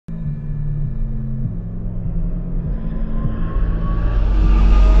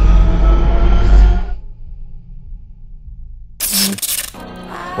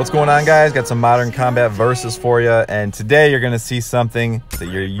What's going on, guys? Got some Modern Combat versus for you, and today you're going to see something that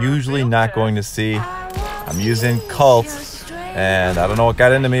you're usually not going to see. I'm using Kult, and I don't know what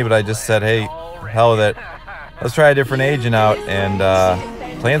got into me, but I just said, hey, hell with it. Let's try a different agent out, and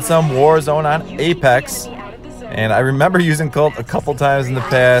playing some Warzone on Apex. And I remember using Kult a couple times in the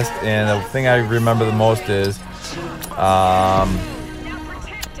past, and the thing I remember the most is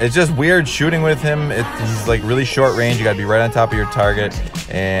it's just weird shooting with him. He's like really short range. You gotta be right on top of your target,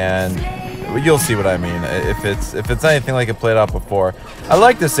 and you'll see what I mean if it's anything like it played out before. I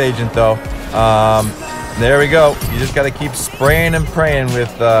like this agent though. There we go. You just gotta keep spraying and praying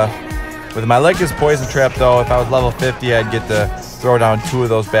with him. I like his poison trap though. If I was level 50, I'd get to throw down 2 of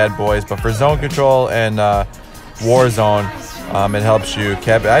those bad boys. But for zone control and Warzone, it helps you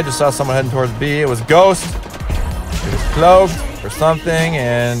cap. I just saw someone heading towards B. It was Ghost. He was cloaked or something,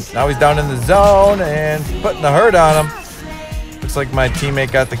 and now he's down in the zone and putting the hurt on him. Looks like my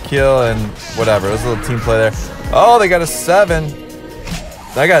teammate got the kill, and whatever. It was a little team play there. Oh, they got a 7.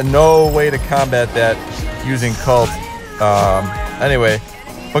 I got no way to combat that using Kult. Anyway,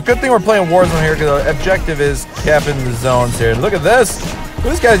 but good thing we're playing Warzone here because the objective is capping the zones here. Look at this.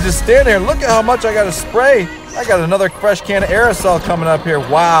 This guy's just standing there. Look at how much I got to spray. I got another fresh can of aerosol coming up here.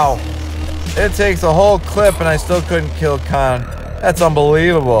 Wow. It takes a whole clip and I still couldn't kill Khan. That's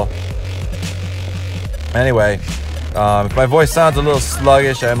unbelievable. Anyway, if my voice sounds a little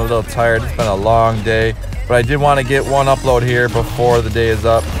sluggish, I'm a little tired. It's been a long day, but I did want to get one upload here before the day is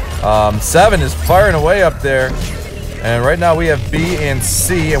up. 7 is firing away up there, and right now we have B and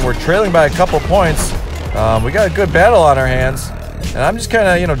C, and we're trailing by a couple points. We got a good battle on our hands, and I'm just kind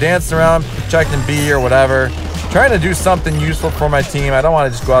of, dancing around, protecting B or whatever. Trying to do something useful for my team. I don't want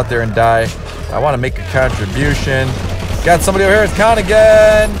to just go out there and die. I want to make a contribution. Got somebody over here. It's Khan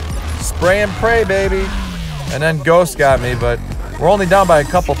again. Spray and pray, baby. And then Ghost got me, but we're only down by a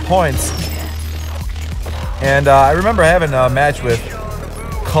couple points. And I remember having a match with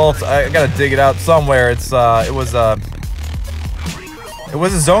Kult. I gotta dig it out somewhere. It was a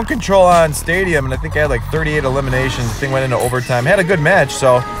zone control on Stadium, and I think I had like 38 eliminations. The thing went into overtime. Had a good match,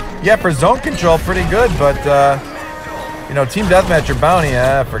 so yeah, for zone control, pretty good, but, team deathmatch or bounty,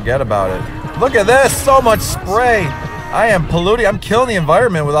 forget about it. Look at this, so much spray. I am polluting, I'm killing the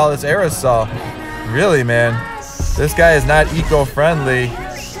environment with all this aerosol. Really, man, this guy is not eco-friendly.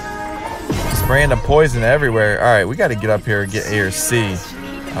 Spraying the poison everywhere. All right, we got to get up here and get A or C.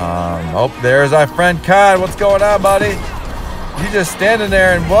 Oh, there's our friend Khan. What's going on, buddy? You just standing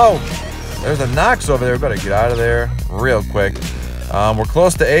there and, whoa, there's a Nox over there. We better get out of there real quick. We're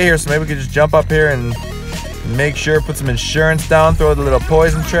close to A here, so maybe we can just jump up here and make sure, put some insurance down, throw the little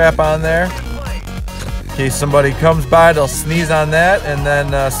poison trap on there. In case somebody comes by, they'll sneeze on that and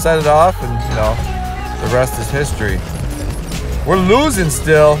then set it off, and, the rest is history. We're losing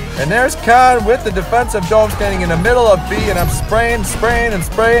still, and there's Khan with the defensive dome standing in the middle of B, and I'm spraying, spraying, and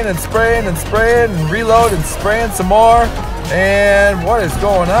spraying, and spraying, and spraying, and reload, and spraying some more. And what is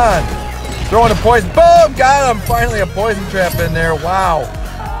going on? Throwing a poison. Boom! Got him! Finally a poison trap in there. Wow.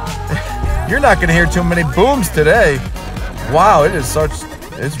 You're not going to hear too many booms today. Wow, it's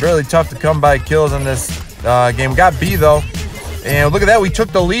really tough to come by kills in this game. Got B though. And look at that. We took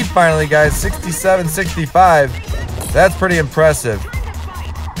the lead finally, guys. 67-65. That's pretty impressive.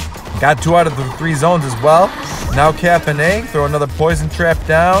 Got 2 out of the 3 zones as well. Now capping A. Throw another poison trap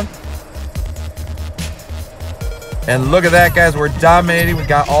down. And look at that, guys. We're dominating. We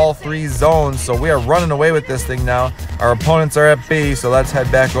got all 3 zones, so we are running away with this thing now. Our opponents are at B, so let's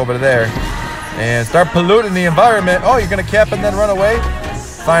head back over there and start polluting the environment. Oh, you're going to cap and then run away?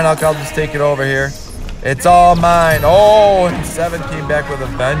 Fine, I'll just take it over here. It's all mine. Oh, and 7 came back with a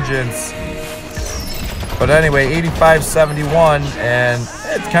vengeance. But anyway, 85-71, and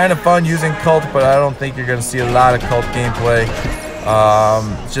it's kind of fun using Kult, but I don't think you're going to see a lot of Kult gameplay.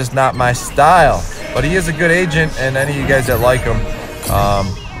 It's just not my style. But he is a good agent, and any of you guys that like him,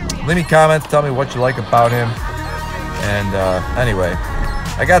 leave me comments, tell me what you like about him. And anyway,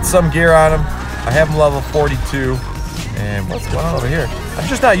 I got some gear on him. I have him level 42. And what's going on over here? I'm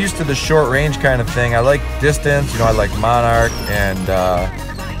just not used to the short range kind of thing. I like distance, I like Monarch, and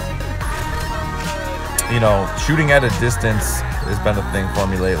shooting at a distance has been a thing for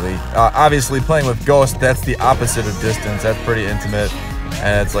me lately. Obviously, playing with Ghost, that's the opposite of distance. That's pretty intimate,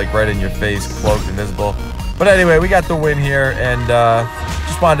 and it's like right in your face, cloaked, invisible. But anyway, we got the win here, and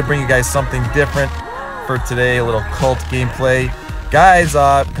just wanted to bring you guys something different for today, a little Kult gameplay. Guys,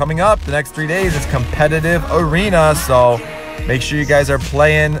 coming up the next 3 days is competitive arena, so make sure you guys are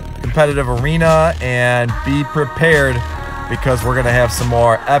playing competitive arena and be prepared because we're going to have some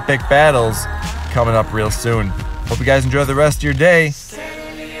more epic battles coming up real soon. Hope you guys enjoy the rest of your day.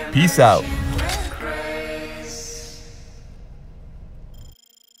 Peace out.